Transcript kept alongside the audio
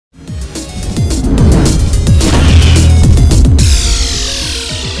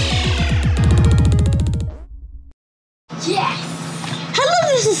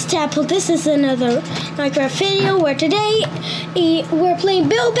Tadpole. This is another Minecraft video where today we're playing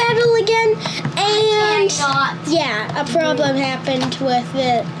Build Battle again, and yeah, a problem happened with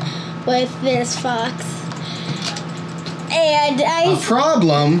this fox. And a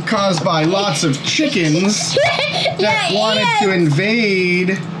problem caused by lots of chickens that wanted to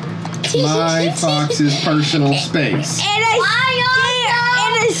invade my fox's personal space. And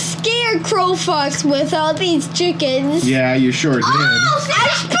a scarecrow fox with all these chickens. Yeah, you sure did. I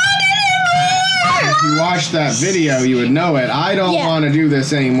spotted him more! If you watched that video, you would know it. I don't want to do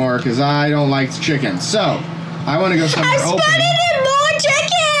this anymore because I don't like chickens. So, I want to go somewhere open. I spotted him more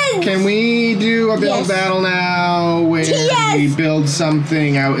chickens! Can we do a build battle now where we build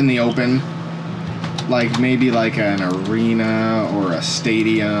something out in the open? Like maybe like an arena or a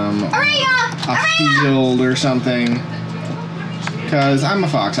stadium. A field or something. Because I'm a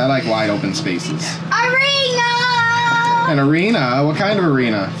fox. I like wide open spaces. Arena! An arena? What kind of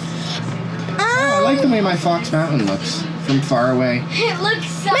arena? I like the way my Fox Mountain looks from far away. It looks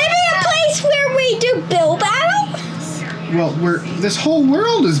so maybe a place where we do build battle? Well, this whole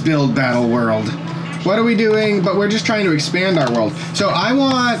world is build battle world. What are we doing? But we're just trying to expand our world. So I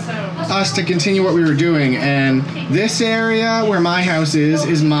want us to continue what we were doing, and this area where my house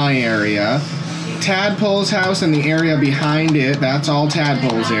is my area. Tadpole's house and the area behind it, that's all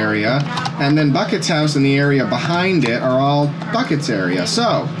Tadpole's area. And then Bucket's house and the area behind it are all Bucket's area.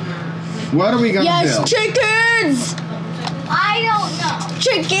 So, what are we going to build? Yes, chickens! I don't know.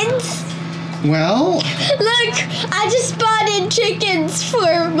 Chickens? Well... Look, I just spotted chickens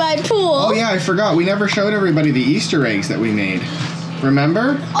for my pool. Oh yeah, I forgot. We never showed everybody the Easter eggs that we made.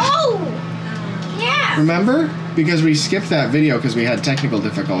 Remember? Oh! Yeah. Remember? Because we skipped that video because we had technical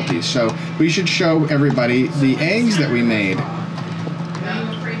difficulties. So we should show everybody the eggs that we made.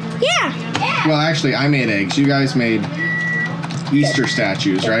 Yeah. Well, actually, I made eggs. You guys made Easter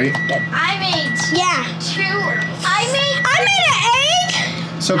statues, right? I made I made an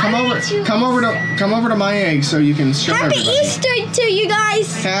egg. So come over to my egg so you can show everybody. Happy Easter to you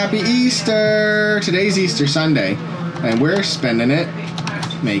guys. Happy Easter. Today's Easter Sunday, and we're spending it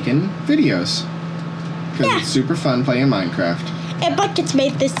making videos. Because it's super fun playing Minecraft. And Buckets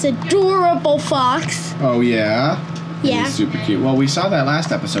made this adorable fox. Oh yeah? Yeah. It's super cute. Well, we saw that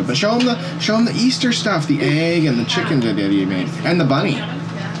last episode, but show them the Easter stuff, the egg and the chicken that you made. And the bunny.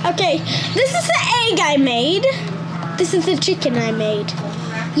 Okay, this is the egg I made. This is the chicken I made.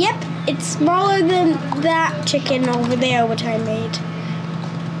 Yep, it's smaller than that chicken over there which I made.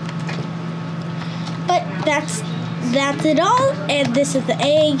 But that's it all, and this is the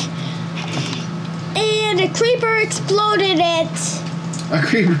egg. And a creeper exploded it. A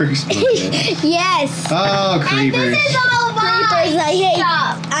creeper exploded it? Yes. Oh, creepers. And this is all creepers.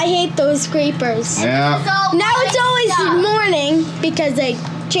 I hate those creepers. Yeah. Now it's always morning because they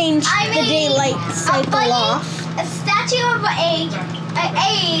changed the daylight cycle off. A statue of an egg,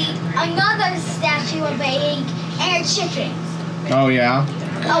 another statue of an egg, and a chicken. Oh, yeah?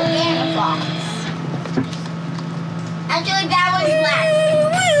 Oh, and a fox. Actually, that was last.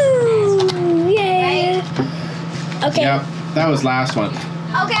 Okay. Yep, that was last one.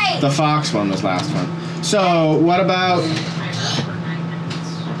 Okay. The fox one was last one. So, what about...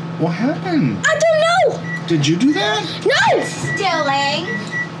 What happened? I don't know. Did you do that? No. I'm stilling.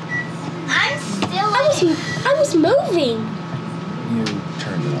 I was moving. You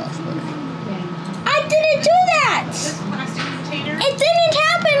turned it off, buddy. I didn't do that. It didn't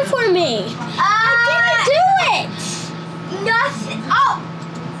happen for me. I didn't do it. Nothing. Oh,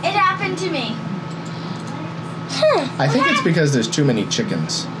 it happened to me. I think it's because there's too many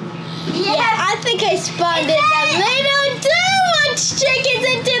chickens. Yeah, I think I spawned a little too much chickens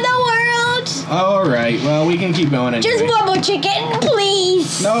into the world. All right, well, we can keep going anyway. Just one more chicken,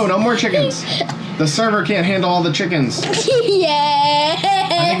 please. No more chickens. The server can't handle all the chickens. Yeah.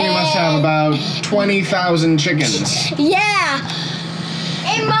 I think we must have about 20,000 chickens. Yeah.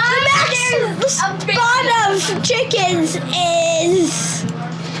 In my the spawn of chickens is...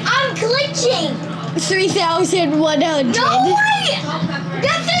 I'm glitching. 3,100. No way!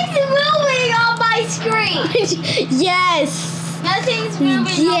 Nothing's moving on my screen. Yes. Nothing's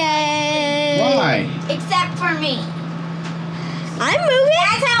moving. Yes. Why? Except for me. I'm moving.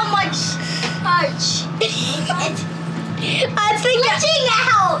 That's how much touch. I think glitching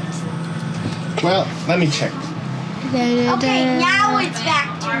out. Well, let me check. Okay, now it's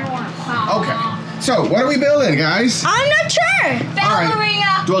back to normal. Okay. So, what are we building, guys? I'm not sure. Ballerina.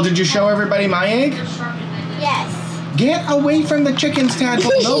 Well, did you show everybody my egg? Yes. Get away from the chickens,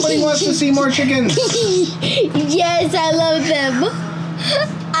 Tadpole. Nobody wants to see more chickens. Yes, I love them.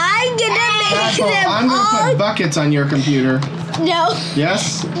 I I'm gonna make Tadpole, them I'm gonna all. put buckets on your computer. No.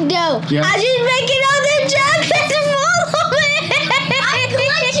 Yes? No. Yes. I'm just making all the jackets follow it. I'm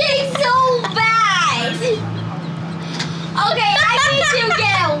glitching so bad. Okay, I need to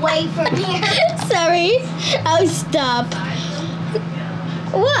get away from here. Sorry. Oh, stop.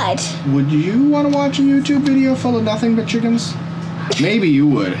 What? Would you want to watch a YouTube video full of nothing but chickens? Maybe you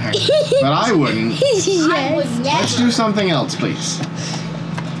would, but I wouldn't. I would Yes. Let's never. do something else, please.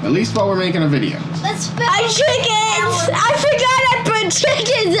 At least while we're making a video. Let's build Chickens! I forgot I put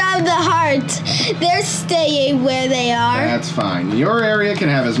chickens on the heart. They're staying where they are. That's fine. Your area can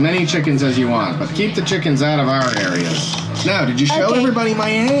have as many chickens as you want, but keep the chickens out of our areas. Now, did you show Okay. everybody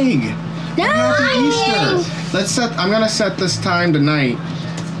my egg? No! Happy Easter! I'm gonna set this time to night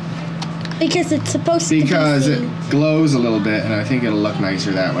Because it's supposed because to it be. glows a little bit, and I think it'll look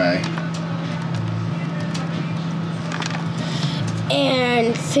nicer that way.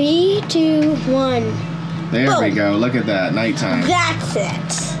 And 3, 2, 1. There we Boom. go. Look at that. Nighttime. That's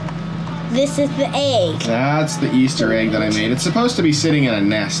it. This is the egg. That's the Easter egg that I made. It's supposed to be sitting in a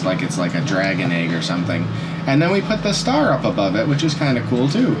nest, like it's like a dragon egg or something. And then we put the star up above it, which is kind of cool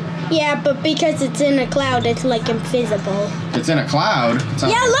too. Yeah, but because it's in a cloud, it's like invisible. It's in a cloud. It's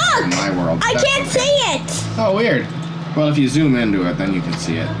not Yeah, look! in my world. I That's can't okay. see it. Oh, weird. Well, if you zoom into it, then you can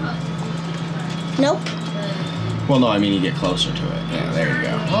see it. Nope. Well, no, I mean you get closer to it. Yeah, there you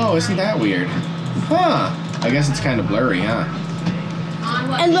go. Oh, isn't that weird? Huh. I guess it's kind of blurry, huh?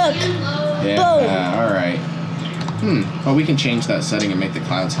 And look. Yeah, Boom. all right. Well, we can change that setting and make the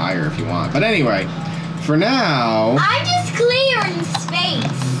clouds higher if you want. But anyway, for now, I'm just clearing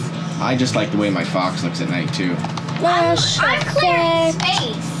space. I just like the way my fox looks at night, too. I'm clearing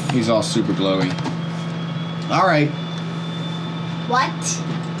space. He's all super glowy. All right. What?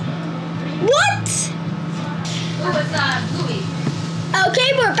 What? Louis.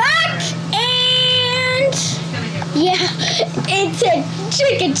 Okay, we're back. And yeah, it's a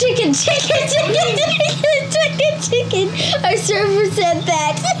chicken. Our server said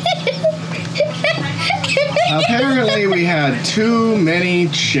that. Apparently, we had too many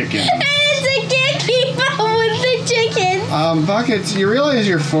chickens. I can't keep up with the chickens. Buckets, you realize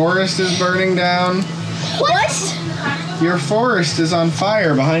your forest is burning down? What? Your forest is on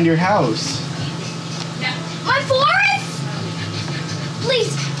fire behind your house. My forest?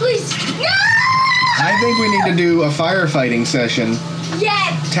 Please, please. No! I think we need to do a firefighting session.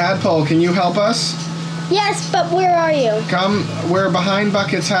 Yes. Tadpole, can you help us? Yes, but where are you? Come, we're behind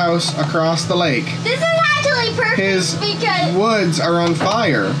Bucket's house across the lake. This is actually perfect His because woods are on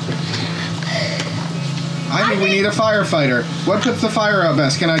fire. I think we need a firefighter. What puts the fire out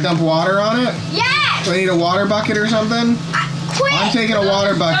best? Can I dump water on it? yes. Do I need a water bucket or something? Quick. I'm taking a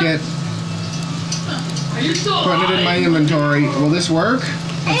water bucket, Are you still putting it in my inventory. Will this work?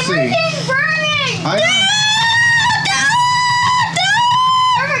 Let's see. Everything's burning.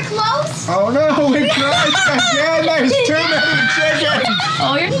 Are we close? Oh no, it crashed again! There's too many chickens!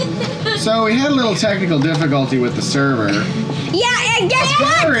 Oh, you're. So we had a little technical difficulty with the server. Yeah, and guess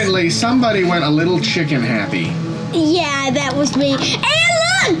what? Apparently somebody went a little chicken happy. Yeah, that was me.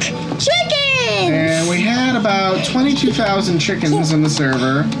 And look! Chickens! And we had about 22,000 chickens in the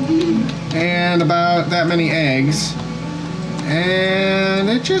server. And about that many eggs. And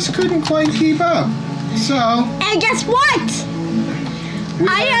it just couldn't quite keep up. So, And guess what?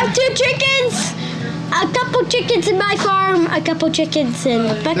 I have 2 chickens. A couple chickens in my farm. A couple chickens in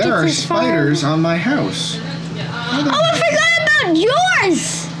Buckets' there are farm. spiders on my house. Oh, I forgot about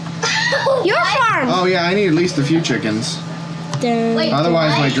yours. Your farm. Oh yeah, I need at least a few chickens. Wait,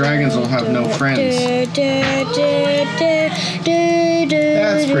 Otherwise my dragons will have no friends.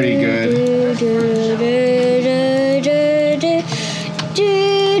 That's pretty good.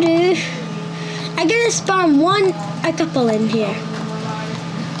 I'm gonna spawn a couple in here.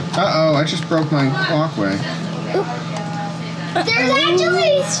 Uh-oh, I just broke my walkway. There's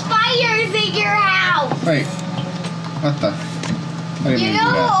actually spiders in your house. Wait. What the? I didn't You mean to do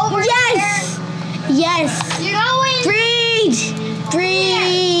know that. over Yes. Yes. there. You know in Breed.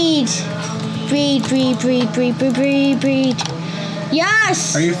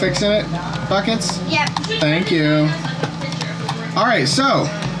 Yes. Are you fixing it, Buckets? Yep. Thank you. Alright, so,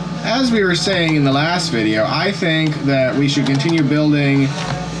 as we were saying in the last video, I think that we should continue building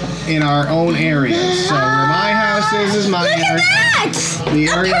in our own areas. So, where my house is my Look at area. that. The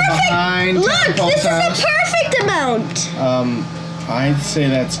area behind Look, Tadpole's this house. is a perfect amount. I'd say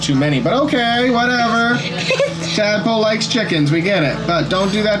that's too many, but okay, whatever. Tadpole likes chickens, we get it. But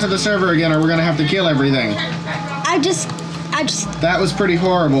don't do that to the server again or we're gonna have to kill everything. I just. That was pretty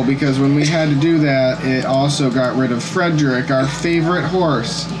horrible because when we had to do that, it also got rid of Frederick, our favorite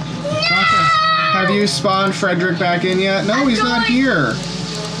horse. Have you spawned Frederick back in yet? No, he's not here.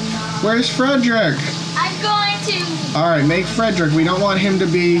 Where's Frederick? I'm going to. All right, make Frederick. We don't want him to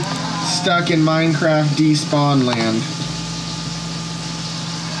be stuck in Minecraft despawn land.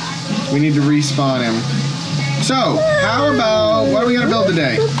 We need to respawn him. So, how about, what are we going to build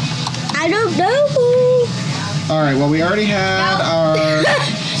today? I don't know. All right, well, we already had our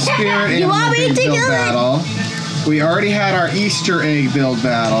spirit You want me animal to build do it? battle. We already had our Easter egg build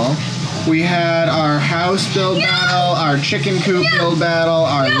battle. We had our house build battle, our chicken coop build battle,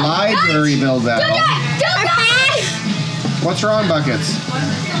 our library build battle. Don't die! What's wrong, Buckets?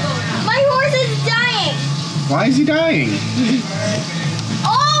 My horse is dying. Why is he dying?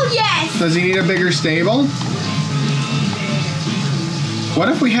 Oh, yes. Does he need a bigger stable? What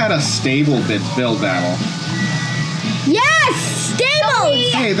if we had a stable build battle? Yes,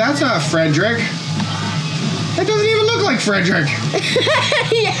 stables. Hey, that's not Frederick. That doesn't even look like Frederick.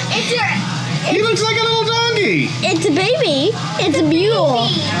 He looks like a little donkey. It's a baby. It's a mule.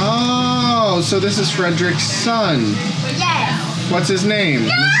 Oh, so this is Frederick's son. Yes. What's his name?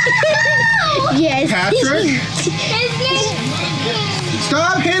 Yes. Patrick? His name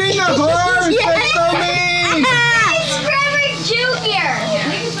Stop hitting the horse! That's so mean! is Frederick Jr.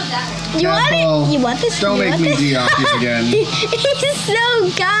 You want Tadpole, it? You want this? Don't You make want me this? D off you again. He's so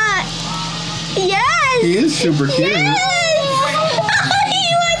god. Yes. He is super cute. Yes. He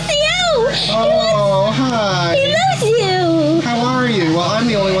wants you. Oh, hi. He loves you. How are you? Well, I'm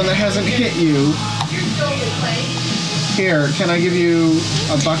the only one that hasn't hit you. Here, can I give you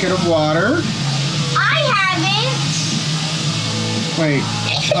a bucket of water? I haven't. Wait.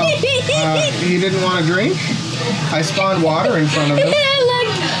 Oh, he didn't want to drink? I spawned water in front of him. Look,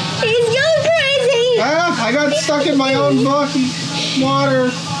 he's going crazy. Ah, I got stuck in my own bucket. Water.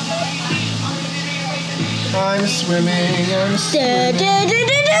 I'm swimming. I'm Da, swimming. da, da,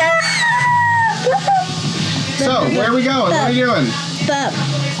 da, da. So, where are we going? What are we doing? But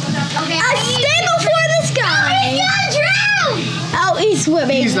Okay. a stable for this guy. He's gonna drown. Oh, he's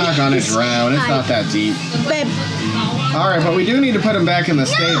swimming. He's not gonna drown. It's not that deep. But All right, but we do need to put him back in the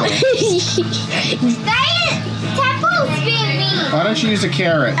stable. Tadpole's being mean. Why don't you use a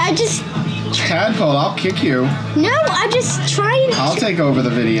carrot? I just Tadpole, I'll kick you. no. I'm just trying. I'll take over the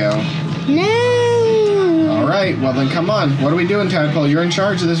video. No. All right, well then come on. What are we doing, Tadpole? You're in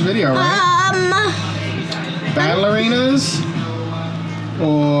charge of this video, right? Battle arenas?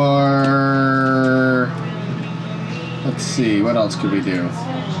 Or let's see, what else could we do?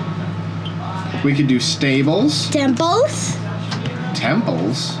 We could do stables. Temples.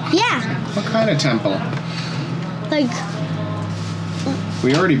 Temples? Yeah. What kind of temple? Like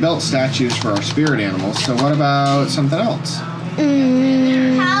We already built statues for our spirit animals, so what about something else?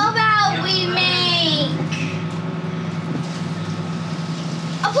 How about we make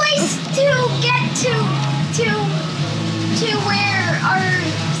a place to get to where our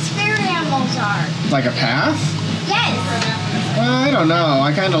spirit animals are? Like a path? Yes. I don't know.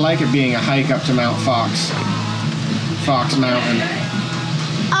 I kind of like it being a hike up to Mount Fox. Fox Mountain.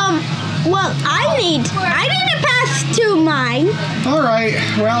 well, I need a path to mine. All right.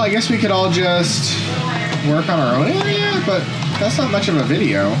 Well, I guess we could all just work on our own area, but that's not much of a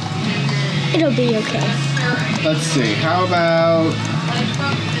video. It'll be okay. Let's see. How about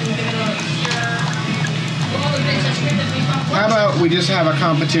we just have a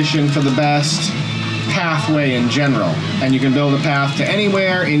competition for the best pathway in general, and you can build a path to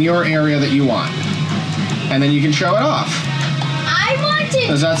anywhere in your area that you want, and then you can show it off. I want to.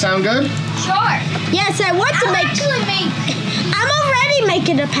 Does that sound good? Sure. Yes, I want to I'll make. actually make. I'm already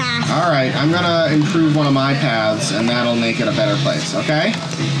making a path. All right. I'm gonna improve one of my paths, and that'll make it a better place. Okay?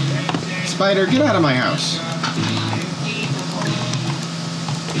 Spider, get out of my house.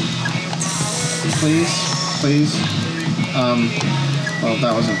 Please, please. Well,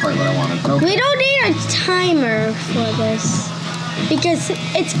 that wasn't quite what I wanted. But okay. We don't need a timer for this because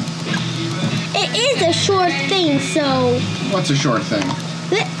it is a short thing. So What's a short thing?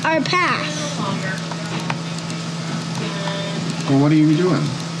 our path. Well, what are you doing?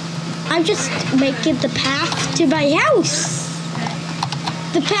 I'm just making the path to my house.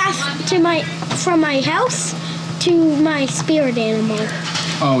 The path to from my house to my spirit animal.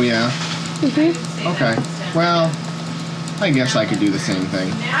 Oh, yeah. Mhm. Okay. Well, I guess I could do the same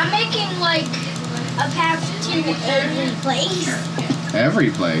thing. I'm making like a path to every place. Every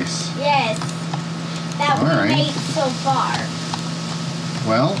place. Yes. That we All right. made so far.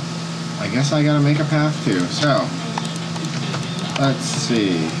 Well, I guess I gotta make a path too. So, let's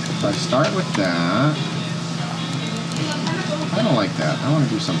see. If I start with that. I don't like that. I want to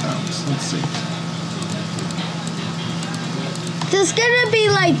do something else. Let's see. There's gonna be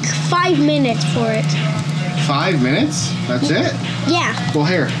like 5 minutes for it. 5 minutes? That's it? Yeah, Well,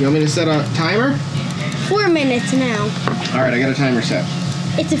 here. You want me to set a timer? 4 minutes now. All right, I got a timer set.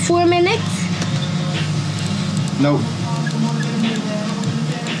 It's a 4 minutes? Nope.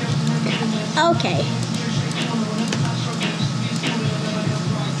 Okay.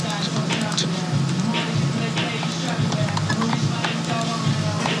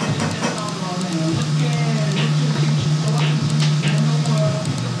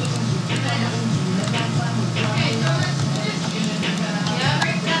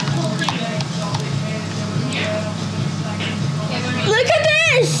 Look at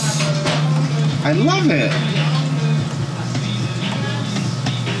this! I love it.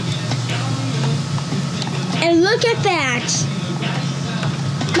 And look at that.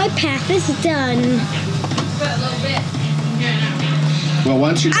 My path is done. Well,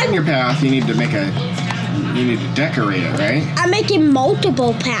 once you're done your path, you need to decorate it, right? I'm making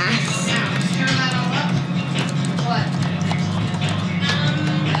multiple paths.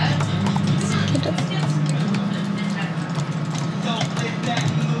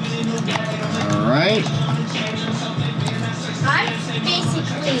 All right. I'm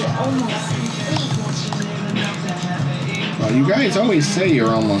basically almost complete. Well, you guys always say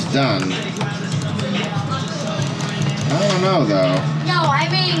you're almost done. I don't know, though. No, I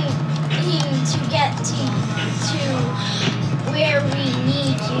mean to get to where we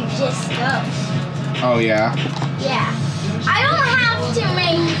need to just go. Oh, yeah? Yeah. I don't have to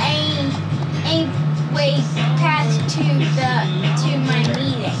make a way path to my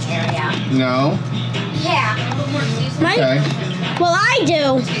meeting area. No? Yeah. Okay. Well, I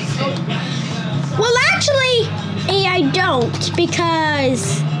do. Well, actually, I don't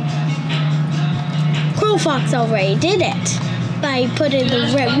because Crow Fox already did it by putting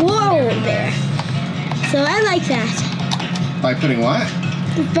the red wall there. So I like that. By putting what?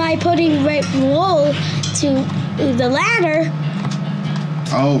 By putting red wall to the ladder.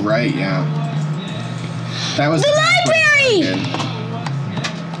 Oh, right, yeah. That was The library! Good.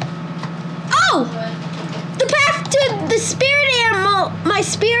 Oh! The path to the spirit animal, my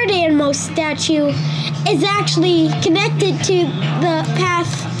spirit animal statue, is actually connected to the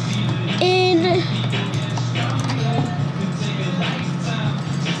path in...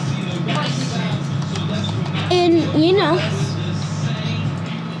 you know.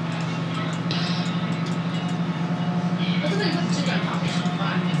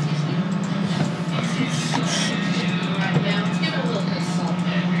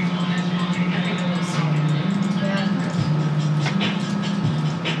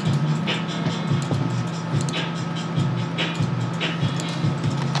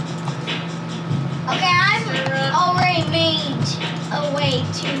 Okay, I've already made a way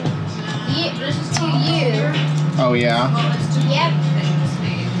to you. Oh, yeah? Yep.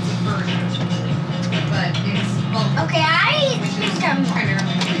 Okay, I think I'm done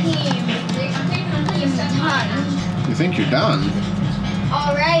You think you're done?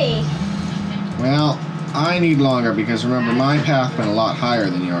 already. Well, I need longer because remember, my path went a lot higher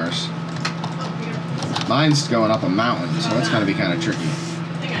than yours. Mine's going up a mountain, so that's going to be kind of tricky.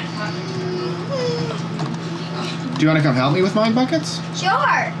 Do you want to come help me with mine buckets? Sure.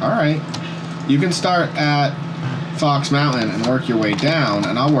 All right. You can start at Fox Mountain and work your way down,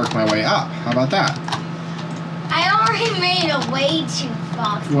 and I'll work my way up. How about that? I already made a way to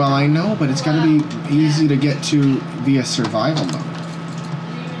Fox. Well, I know, but it's got to be easy to get to via survival mode.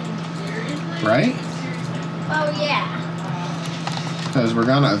 Right? Oh, yeah. Because we're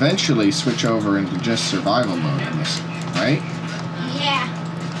going to eventually switch over into just survival mode in this, right? Yeah.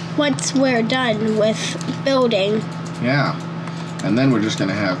 Once we're done with building. Yeah. And then we're just going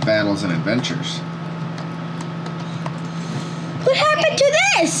to have battles and adventures. What happened to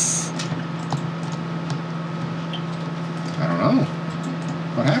this? I don't know.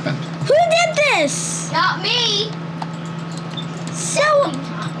 What happened? Who did this? Not me.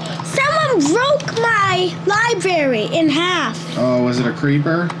 Someone broke my library in half. Oh, was it a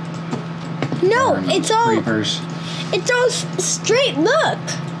creeper? No, Or it's all creepers. it's all straight. Look.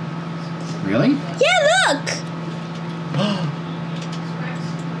 Really? Yeah, look.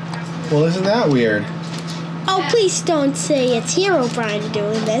 Well, isn't that weird? Oh, please don't say it's Herobrine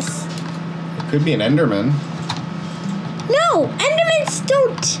doing this. It could be an Enderman. No, Endermans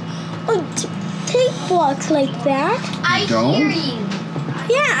don't take blocks like that. I Don't? hear you.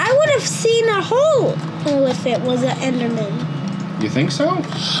 Yeah, I would have seen a hole if it was an Enderman. You think so?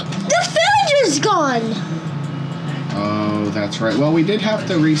 The villager's gone. Oh, that's right. Well, we did have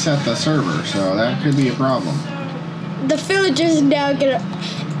to reset the server, so that could be a problem. The villager's now gonna.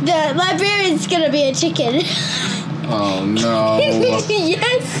 The librarian's gonna be a chicken. Oh no.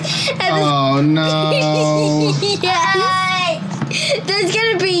 Yes. And Oh no. yes. There's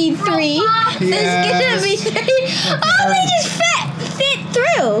gonna be 3. There's gonna be 3. Oh, they just fit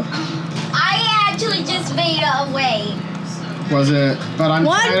through. I actually just made a way. Was it? But I'm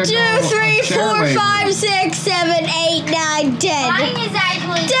 1, trying 2, to go 3, 4, stairway. 5, 6, 7, 8, 9, 10. Mine is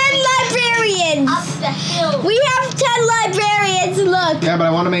actually 10 librarians. up the hill. We have 10 librarians. Look. Yeah, but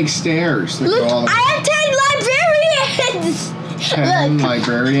I want to make stairs. That Look, go all the I have 10 librarians. 10 Look.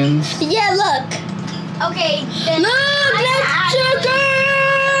 librarians. Yeah, look. Okay, then Look, I let's have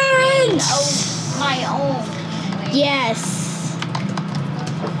chickens. my own. Yes.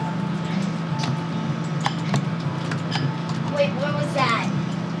 Wait, what was that?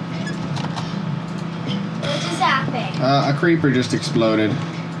 What just happened? A creeper just exploded.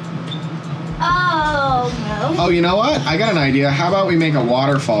 Oh, no. Oh, you know what? I got an idea. How about we make a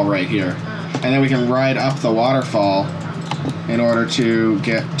waterfall right here? And then we can ride up the waterfall in order to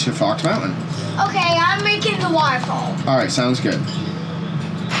get to Fox Mountain. Okay, I'm making the waterfall. All right, sounds good.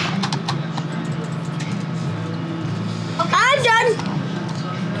 Okay. I'm done.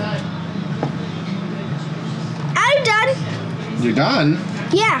 I'm done. You're done?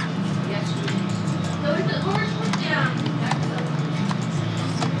 Yeah.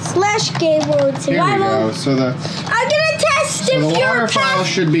 Slash game mode Here we survival. go. So the I'm gonna test the if your waterfall path.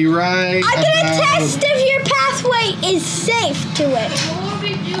 should be right I'm gonna about- test if your pathway is safe to it.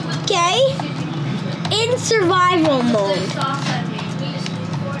 Okay? In survival mode.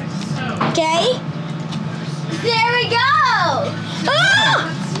 Okay? There we go. Ah!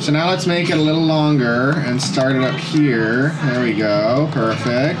 So now let's make it a little longer and start it up here. There we go.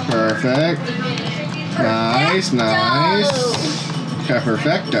 Perfect. Perfect. Nice. Nice.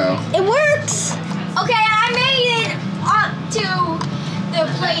 Perfecto. It works. Okay, I made it up to the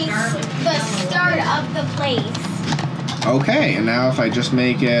place, the start of the place. Okay, and now if I just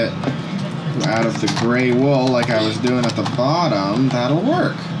make it out of the gray wool like I was doing at the bottom, that'll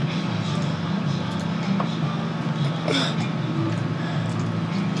work.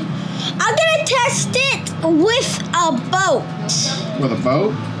 I'm gonna test it with a boat. With a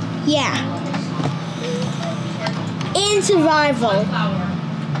boat? Yeah. In survival.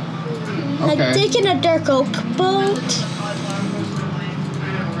 Like Okay. taking a dark oak boat.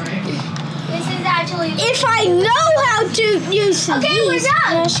 This is actually. If I know how to use Okay, we're these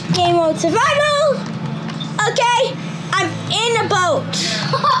done. slash game mode survival. Okay, I'm in a boat.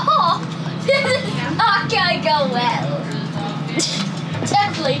 This is not gonna go well.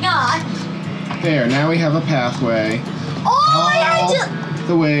 Definitely not. There, now we have a pathway Oh, I had to. all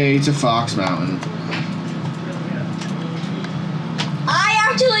the way to Fox Mountain. I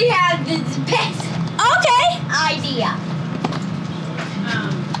actually have the best Okay. idea.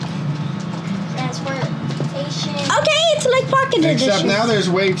 Transportation. Okay, it's like pocket Except edition. now there's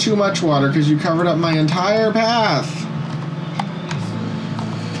way too much water because you covered up my entire path.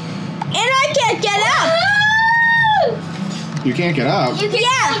 And I can't get up. You can't get up. You can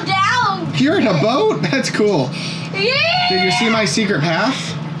go down. You're in a boat? That's cool. Yeah. Did you see my secret path?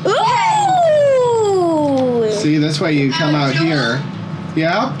 Ooh. See, this way you come out here.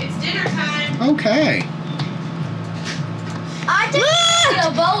 Yep. It's dinner time. Okay. I just see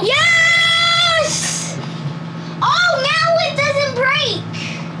a boat. Yes. Oh, now it doesn't break.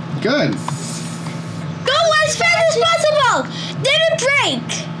 Good. Go as fast as possible. Didn't break.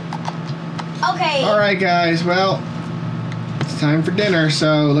 Okay. All right, guys. Well, it's time for dinner,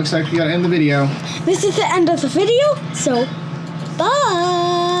 so it looks like we gotta end the video. This is the end of the video. So,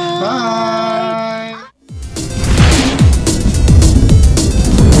 bye. Bye.